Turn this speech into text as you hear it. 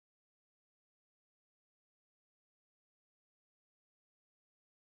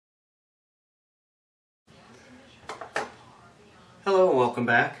Hello and welcome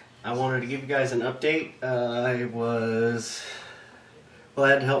back. I wanted to give you guys an update. I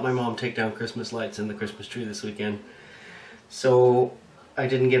had to help my mom take down Christmas lights in the Christmas tree this weekend. So I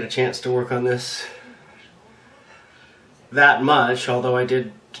didn't get a chance to work on this that much, although I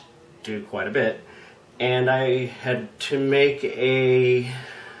did do quite a bit. And I had to make an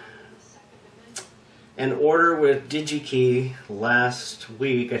order with DigiKey last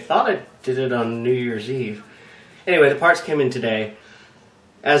week. I thought I did it on New Year's Eve. Anyway, the parts came in today.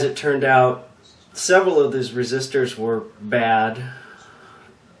 As it turned out, several of these resistors were bad.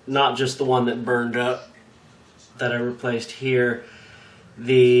 Not just the one that burned up that I replaced here.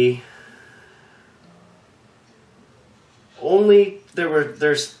 There's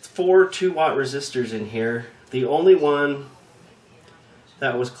 4 2-watt resistors in here. The only one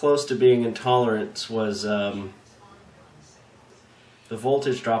that was close to being intolerant was the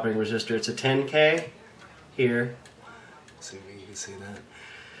voltage dropping resistor. It's a 10K here. See if you can see that.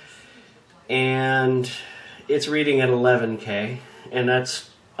 And it's reading at 11K, and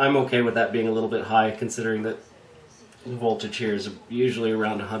I'm okay with that being a little bit high, considering that the voltage here is usually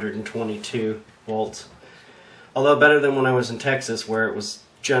around 122 volts. Although better than when I was in Texas, where it was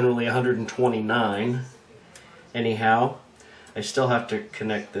generally 129. Anyhow, I still have to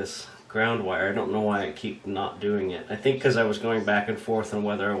connect this ground wire. I don't know why I keep not doing it. I think because I was going back and forth on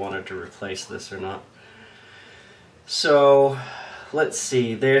whether I wanted to replace this or not. So, let's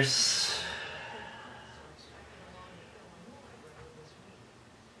see.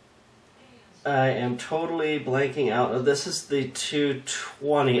 I am totally blanking out. Oh, this is the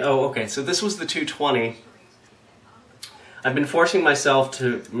 220. Oh, okay. So this was the 220. I've been forcing myself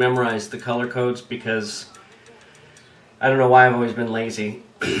to memorize the color codes because I don't know why I've always been lazy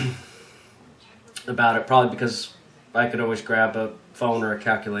about it. Probably because I could always grab a phone or a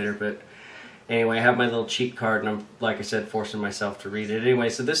calculator. But anyway, I have my little cheat card, and I'm, like I said, forcing myself to read it. Anyway,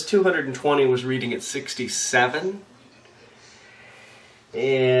 so this 220 was reading at 67.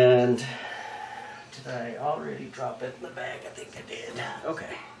 And did I already drop it in the bag? I think I did.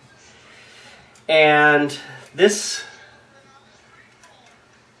 Okay. And this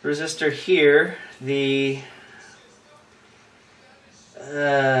resistor here,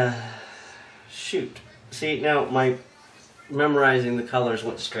 shoot. See, now my memorizing the colors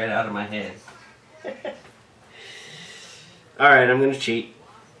went straight out of my head. Alright, I'm going to cheat.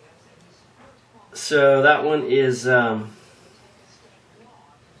 So that one is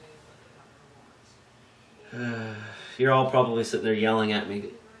you're all probably sitting there yelling at me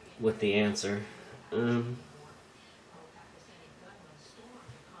with the answer.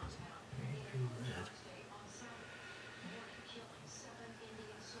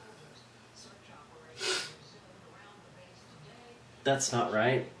 That's not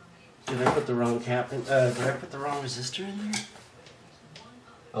right. Did I put the wrong cap in? Did I put the wrong resistor in there?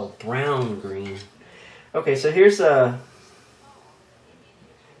 Oh, brown green. Okay, so here's that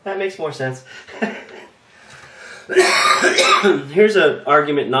makes more sense. Here's an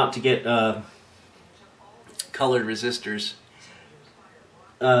argument not to get colored resistors.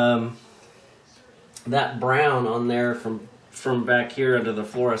 That brown on there from back here under the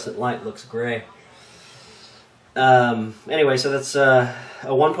fluorescent light looks gray. Anyway, so that's a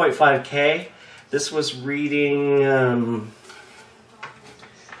 1.5K. This was reading,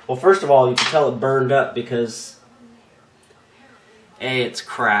 well, first of all, you can tell it burned up because A, it's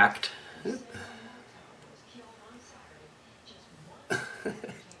cracked.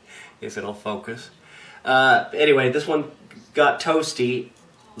 If it'll focus. Anyway, this one got toasty.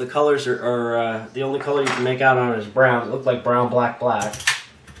 The colors are the only color you can make out on it is brown. It looked like brown, black, black.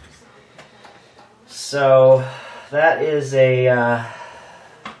 So that is a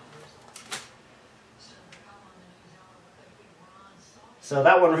so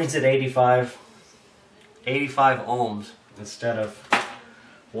that one reads at 85 ohms instead of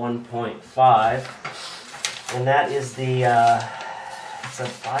 1.5, and that is the it's a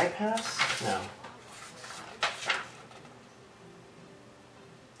bypass? No.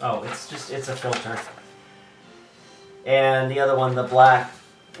 Oh, it's a filter. And the other one, the black,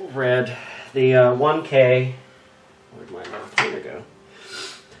 red, the 1K, where'd my pointer go?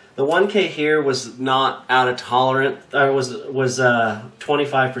 The 1K here was not out of tolerant, was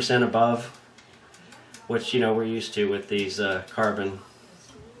 25% above, which, you know, we're used to with these old carbon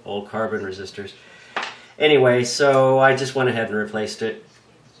resistors. Anyway, so I just went ahead and replaced it.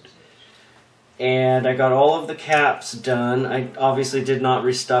 And I got all of the caps done. I obviously did not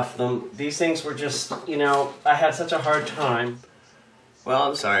restuff them. These things were just, you know, I had such a hard time. Well,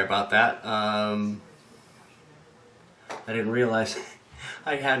 I'm sorry about that. I didn't realize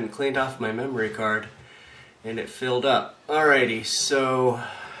I hadn't cleaned off my memory card. and it filled up. Alrighty, so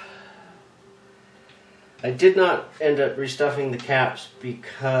I did not end up restuffing the caps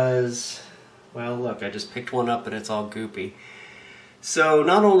because, well, look, I just picked one up and it's all goopy. So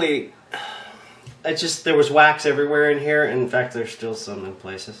not only, there was wax everywhere in here. In fact, there's still some in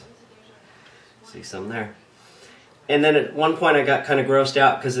places. See some there. And then at one point I got kind of grossed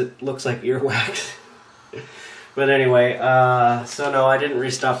out because it looks like earwax. But anyway, so no, I didn't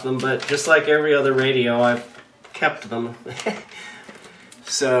restuff them, but just like every other radio, I've kept them.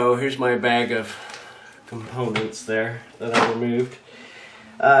 So here's my bag of components there that I removed.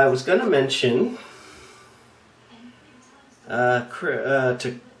 I was going to mention oh,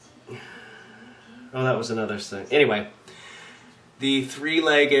 that was another thing. Anyway, the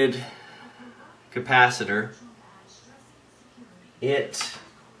three-legged capacitor,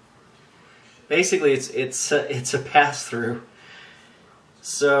 basically it's a pass-through.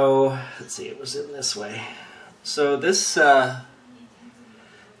 So let's see, it was in this way. So this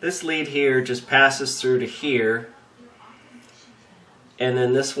this lead here just passes through to here, and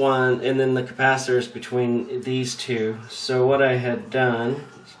then this one, and then the capacitor is between these two. So what I had done,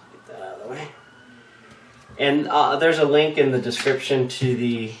 let's get that out of the way, and there's a link in the description to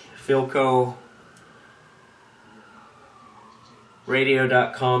the Philco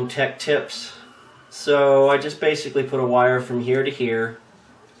radio.com tech tips. So I just basically put a wire from here to here,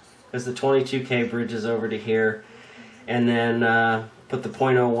 because the 22K bridges over to here, and then put the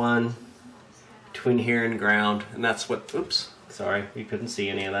 0.01 between here and ground, and that's what, oops, sorry, you couldn't see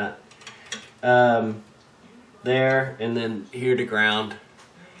any of that. There, and then here to ground.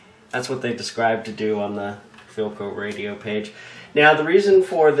 That's what they described to do on the Philco radio page. Now the reason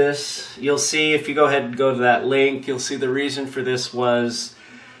for this, you'll see if you go ahead and go to that link, you'll see the reason for this was,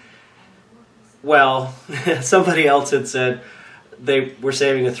 well, somebody else had said they were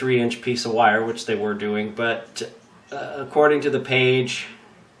saving a 3-inch piece of wire, which they were doing, but according to the page,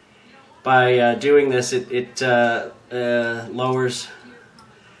 by doing this, it lowers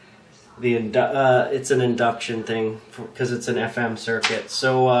the it's an induction thing because it's an FM circuit.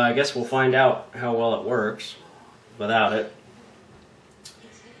 So I guess we'll find out how well it works without it.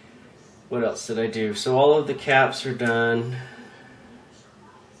 What else did I do? So all of the caps are done.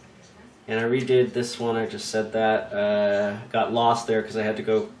 And I redid this one, I just said that. Got lost there because I had to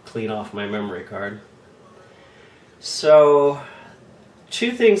go clean off my memory card. So,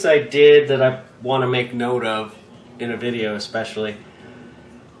 two things I did that I want to make note of in a video especially.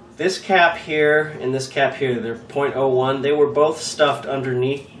 This cap here and this cap here, they're 0.01. They were both stuffed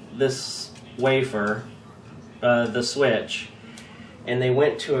underneath this wafer, the switch. And they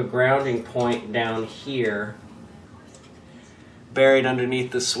went to a grounding point down here, buried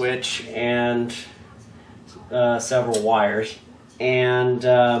underneath the switch and several wires.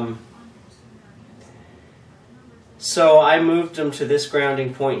 And so I moved them to this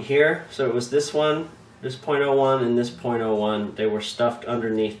grounding point here. So it was this one, this 0.01, and this 0.01. They were stuffed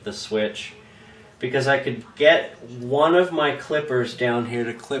underneath the switch because I could get one of my clippers down here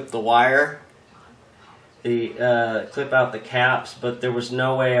to clip the wire, clip out the caps, but there was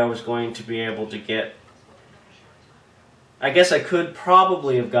no way I was going to be able to get. I guess I could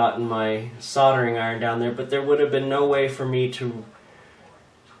probably have gotten my soldering iron down there, but there would have been no way for me to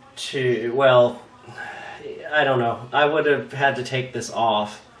well, I don't know. I would have had to take this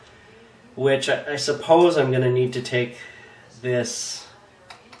off, which I suppose I'm going to need to take this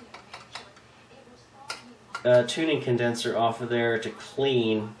tuning condenser off of there to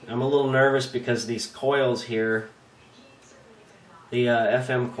clean. I'm a little nervous because these coils here, the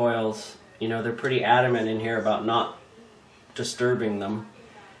FM coils, you know, they're pretty adamant in here about not disturbing them.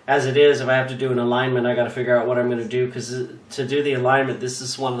 As it is, if I have to do an alignment, I got to figure out what I'm going to do, because to do the alignment, this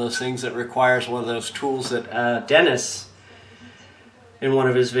is one of those things that requires one of those tools that Dennis, in one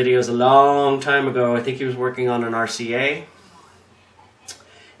of his videos a long time ago, I think he was working on an RCA.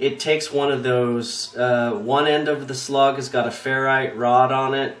 It takes one of those, one end of the slug has got a ferrite rod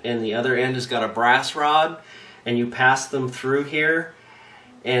on it, and the other end has got a brass rod, and you pass them through here,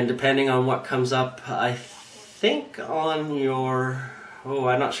 and depending on what comes up, I think on your,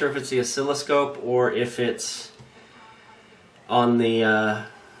 I'm not sure if it's the oscilloscope or if it's on the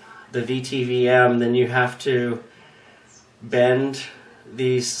VTVM, then you have to bend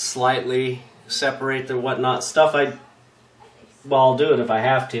these slightly, separate the whatnot stuff. Well, I'll do it if I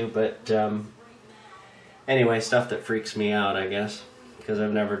have to, but anyway, stuff that freaks me out, I guess, because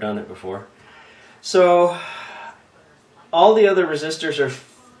I've never done it before. So all the other resistors are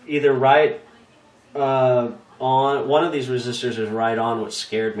either right on. One of these resistors is right on, which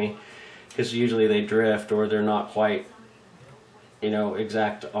scared me, because usually they drift or they're not quite, you know,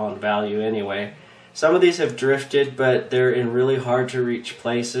 exact on value anyway. Some of these have drifted, but they're in really hard to reach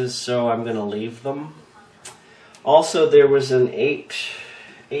places, so I'm going to leave them. Also, there was an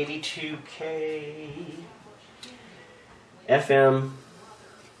 882K FM.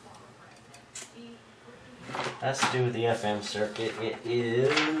 Has to do with the FM circuit. It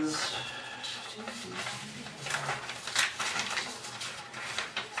is...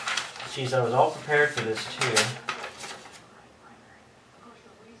 Geez, I was all prepared for this too.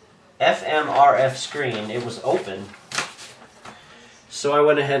 FMRF screen. It was open. So I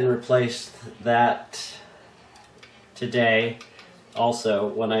went ahead and replaced that today also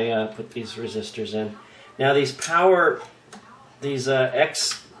when I put these resistors in. Now these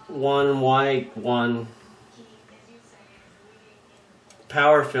X1Y1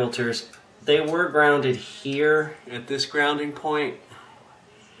 power filters, they were grounded here at this grounding point.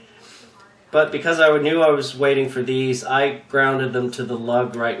 But because I knew I was waiting for these, I grounded them to the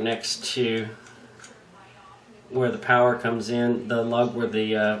lug right next to where the power comes in, the lug where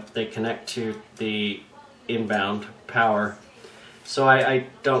they connect to the inbound power. So I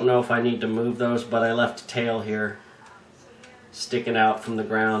don't know if I need to move those, but I left a tail here sticking out from the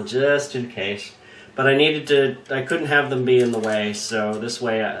ground just in case. But I couldn't have them be in the way, so this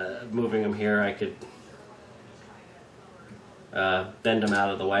way, moving them here, I could bend them out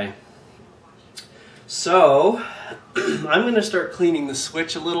of the way. So, I'm going to start cleaning the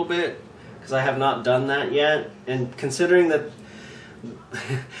switch a little bit, because I have not done that yet. And considering that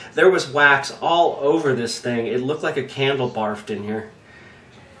there was wax all over this thing, it looked like a candle barfed in here.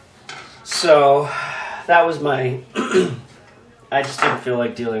 So, that was my... I just didn't feel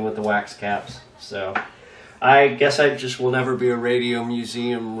like dealing with the wax caps. So, I guess I just will never be a radio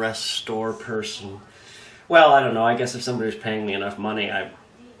museum restore person. Well, I don't know. I guess if somebody was paying me enough money, I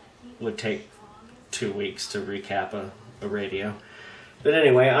would take 2 weeks to recap a radio. But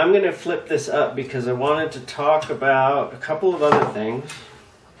anyway, I'm going to flip this up because I wanted to talk about a couple of other things.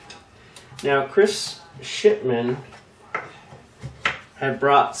 Now, Chris Shipman had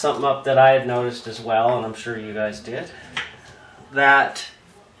brought something up that I had noticed as well, and I'm sure you guys did, that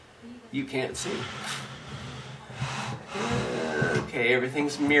you can't see. Okay,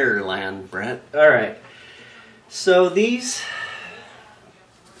 everything's mirror land, Brett. Alright, so these...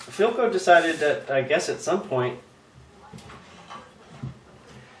 Philco decided that, I guess at some point,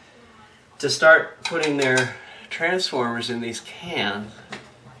 to start putting their transformers in these cans.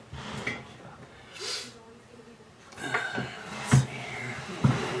 Let's see here.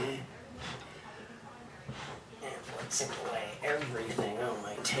 And let's take away everything on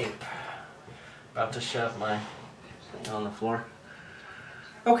my tape. About to shove my thing on the floor.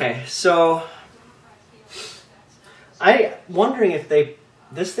 Okay, so I'm wondering if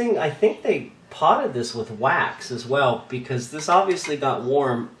this thing, I think they potted this with wax as well, because this obviously got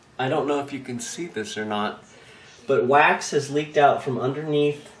warm. I don't know if you can see this or not, but wax has leaked out from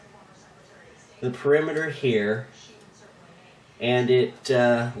underneath the perimeter here, and it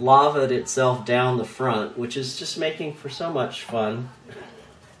lavaed itself down the front, which is just making for so much fun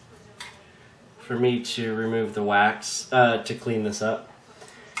for me to remove the wax, to clean this up.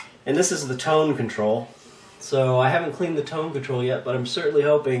 And this is the tone control. So I haven't cleaned the tone control yet, but I'm certainly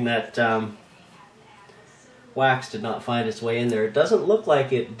hoping that wax did not find its way in there. It doesn't look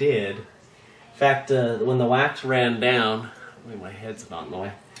like it did. In fact, when the wax ran down, my head's not in the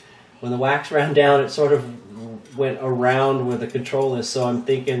way. When the wax ran down, it sort of went around where the control is, so I'm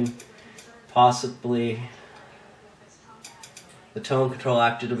thinking possibly the tone control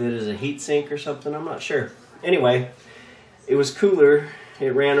acted a bit as a heat sink or something. I'm not sure. Anyway, it was cooler.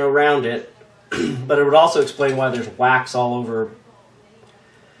 It ran around it. But it would also explain why there's wax all over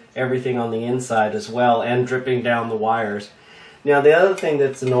everything on the inside as well, and dripping down the wires. Now, the other thing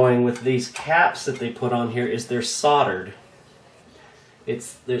that's annoying with these caps that they put on here is they're soldered.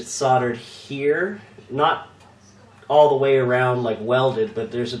 They're soldered here, not all the way around like welded,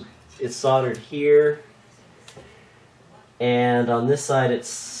 but it's soldered here, and on this side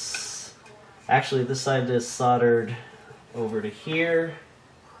it's actually, this side is soldered over to here.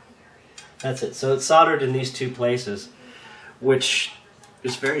 That's it. So it's soldered in these two places, which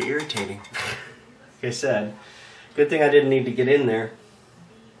is very irritating. Like I said, good thing I didn't need to get in there.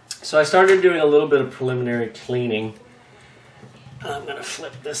 So I started doing a little bit of preliminary cleaning. I'm going to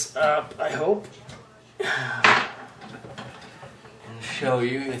flip this up, I hope, and show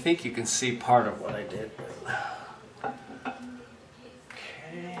you. I think you can see part of what I did.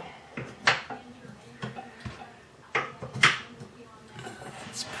 Okay.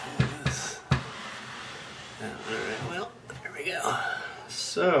 Let's pull this down. Alright, well, there we go.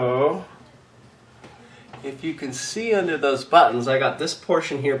 So, if you can see under those buttons, I got this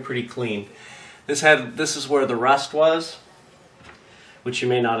portion here pretty clean. This is where the rust was, which you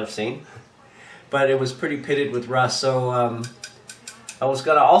may not have seen, but it was pretty pitted with rust. So I was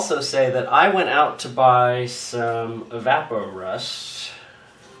going to also say that I went out to buy some Evapor Rust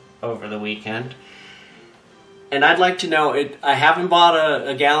over the weekend, and I'd like to know, I haven't bought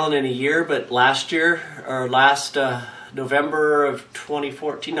a gallon in a year, but last November of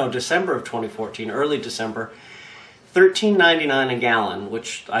 2014, no, December of 2014, early December, $13.99 a gallon,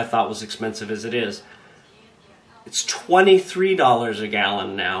 which I thought was expensive as it is. It's $23 a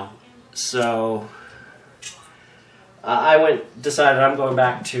gallon now. So I decided I'm going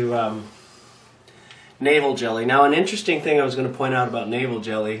back to navel jelly. Now, an interesting thing I was going to point out about navel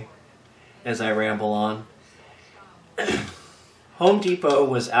jelly as I ramble on. Home Depot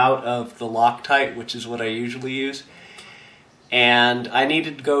was out of the Loctite, which is what I usually use, and I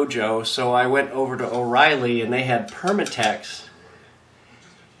needed Gojo, so I went over to O'Reilly and they had Permatex,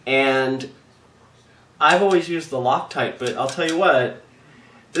 and I've always used the Loctite, but I'll tell you what,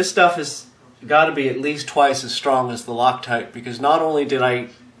 this stuff has got to be at least twice as strong as the Loctite, because not only did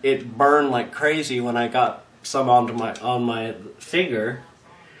it burn like crazy when I got some on my finger.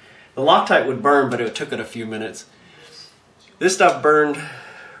 The Loctite would burn, but it took it a few minutes. This stuff burned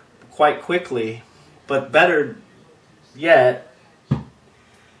quite quickly, but better yet,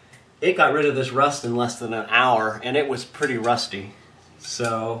 it got rid of this rust in less than an hour, and it was pretty rusty.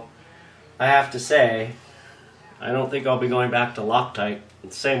 So I have to say, I don't think I'll be going back to Loctite.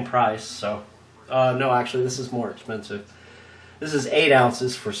 It's the same price, so no, actually this is more expensive. This is 8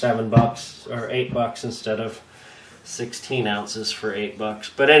 ounces for $7, or $8 instead of 16 ounces for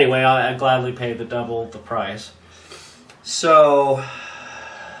 $8. But anyway, I gladly pay the double the price. So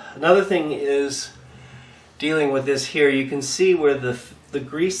another thing is dealing with this here. You can see where the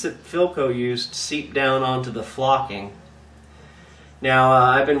grease that Philco used seeped down onto the flocking. Now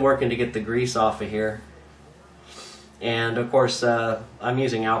I've been working to get the grease off of here, and of course I'm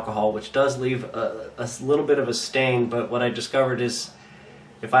using alcohol, which does leave a little bit of a stain, but what I discovered is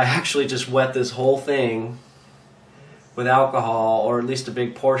if I actually just wet this whole thing with alcohol, or at least a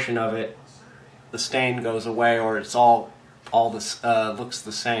big portion of it, the stain goes away, or it's all this looks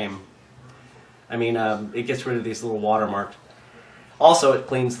the same. I mean, it gets rid of these little watermarks. Also, it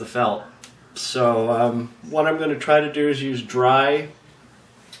cleans the felt. So what I'm going to try to do is use a dry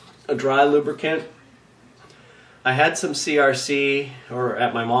lubricant. I had some CRC, or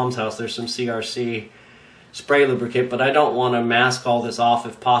at my mom's house there's some CRC spray lubricant, but I don't want to mask all this off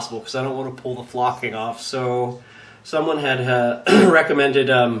if possible, because I don't want to pull the flocking off. So someone had recommended,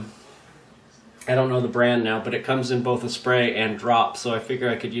 I don't know the brand now, but it comes in both a spray and drop, so I figure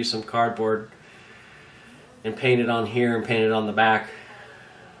I could use some cardboard and paint it on here and paint it on the back.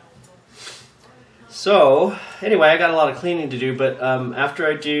 So anyway, I got a lot of cleaning to do, but after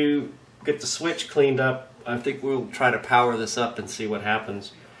I do get the switch cleaned up, I think we'll try to power this up and see what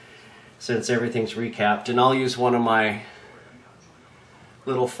happens, since everything's recapped. And I'll use one of my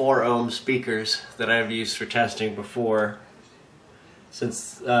little 4-ohm speakers that I've used for testing before,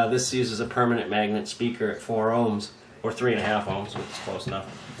 since this uses a permanent magnet speaker at 4 ohms, or 3.5 ohms, which is close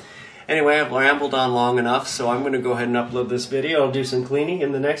enough. Anyway, I've rambled on long enough, so I'm going to go ahead and upload this video. I'll do some cleaning.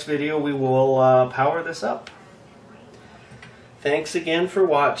 In the next video, we will power this up. Thanks again for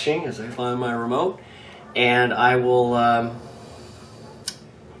watching as I find my remote, and I will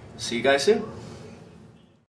see you guys soon.